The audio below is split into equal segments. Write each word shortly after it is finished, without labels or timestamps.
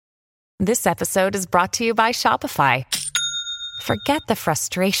This episode is brought to you by Shopify. Forget the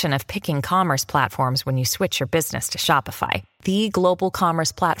frustration of picking commerce platforms when you switch your business to Shopify, the global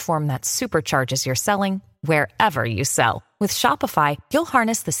commerce platform that supercharges your selling wherever you sell. With Shopify, you'll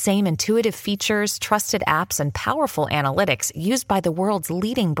harness the same intuitive features, trusted apps, and powerful analytics used by the world's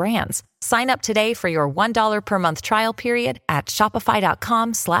leading brands. Sign up today for your $1 per month trial period at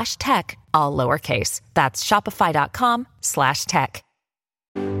shopify.com/tech, all lowercase. That's shopify.com/tech.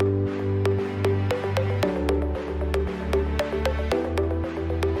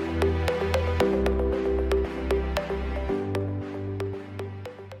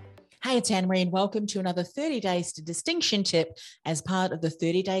 Hey, it's Anne-Marie and welcome to another 30 Days to Distinction tip as part of the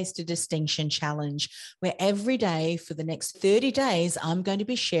 30 Days to Distinction Challenge, where every day for the next 30 days, I'm going to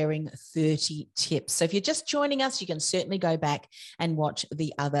be sharing 30 tips. So if you're just joining us, you can certainly go back and watch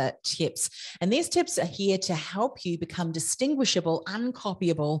the other tips. And these tips are here to help you become distinguishable,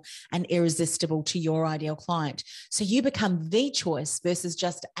 uncopyable, and irresistible to your ideal client. So you become the choice versus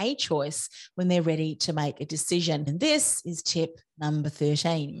just a choice when they're ready to make a decision. And this is tip number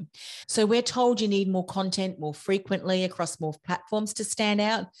 13. So we're told you need more content more frequently across more platforms to stand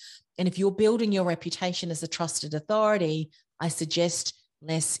out. And if you're building your reputation as a trusted authority, I suggest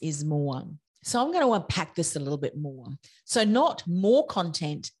less is more. So I'm going to unpack this a little bit more. So not more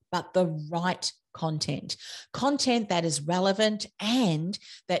content, but the right content that is relevant and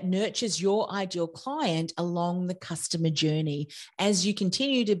that nurtures your ideal client along the customer journey as you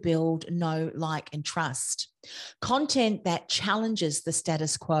continue to build, know, like, and trust. Content that challenges the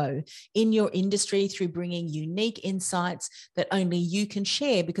status quo in your industry through bringing unique insights that only you can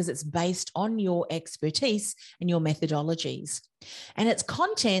share because it's based on your expertise and your methodologies. And it's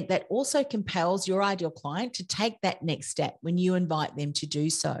content that also compels your ideal client to take that next step when you invite them to do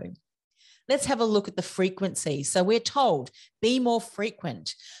so. Let's have a look at the frequency. So we're told, be more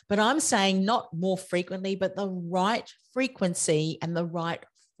frequent, but I'm saying not more frequently, but the right frequency and the right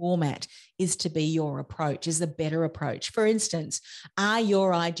format is to be your approach, is a better approach. For instance, are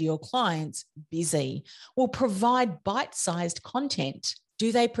your ideal clients busy? Well, provide bite-sized content.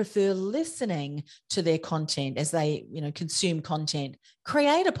 Do they prefer listening to their content as they, consume content?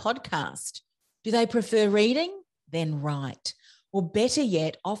 Create a podcast. Do they prefer reading? Then write. Or better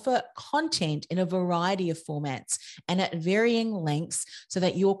yet, offer content in a variety of formats and at varying lengths so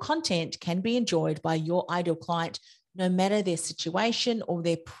that your content can be enjoyed by your ideal client, no matter their situation or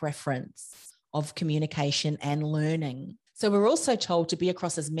their preference of communication and learning. So we're also told to be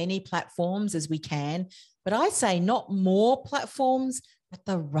across as many platforms as we can, but I say not more platforms, but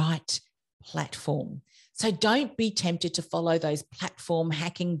the right platform. So don't be tempted to follow those platform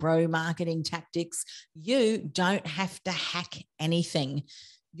hacking bro marketing tactics. You don't have to hack anything.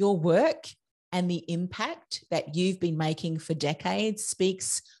 Your work and the impact that you've been making for decades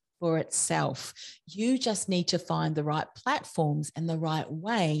speaks for itself. You just need to find the right platforms and the right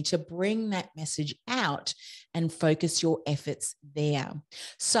way to bring that message out and focus your efforts there.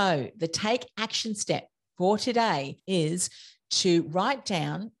 So the take action step for today is to write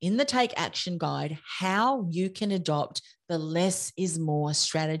down in the Take Action Guide how you can adopt the less is more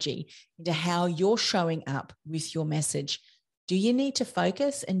strategy into how you're showing up with your message. Do you need to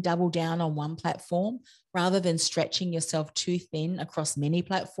focus and double down on one platform rather than stretching yourself too thin across many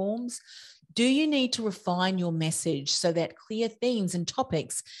platforms? Do you need to refine your message so that clear themes and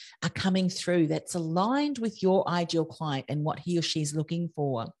topics are coming through that's aligned with your ideal client and what he or she is looking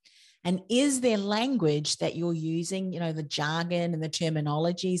for? And is there language that you're using, the jargon and the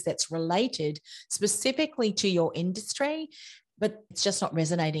terminologies that's related specifically to your industry, but it's just not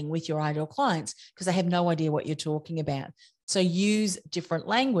resonating with your ideal clients because they have no idea what you're talking about? So use different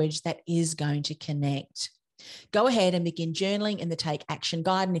language that is going to connect. Go ahead and begin journaling in the Take Action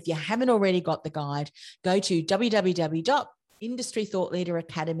Guide. And if you haven't already got the guide, go to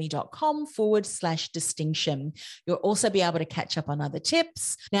www.industrythoughtleaderacademy.com/distinction. You'll also be able to catch up on other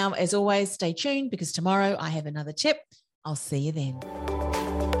tips. Now, as always, stay tuned because tomorrow I have another tip. I'll see you then.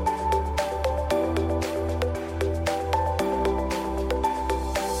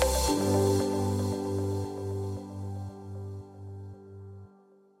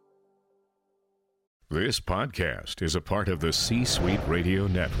 This podcast is a part of the C-Suite Radio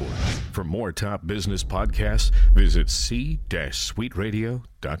Network. For more top business podcasts, visit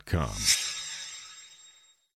c-suiteradio.com.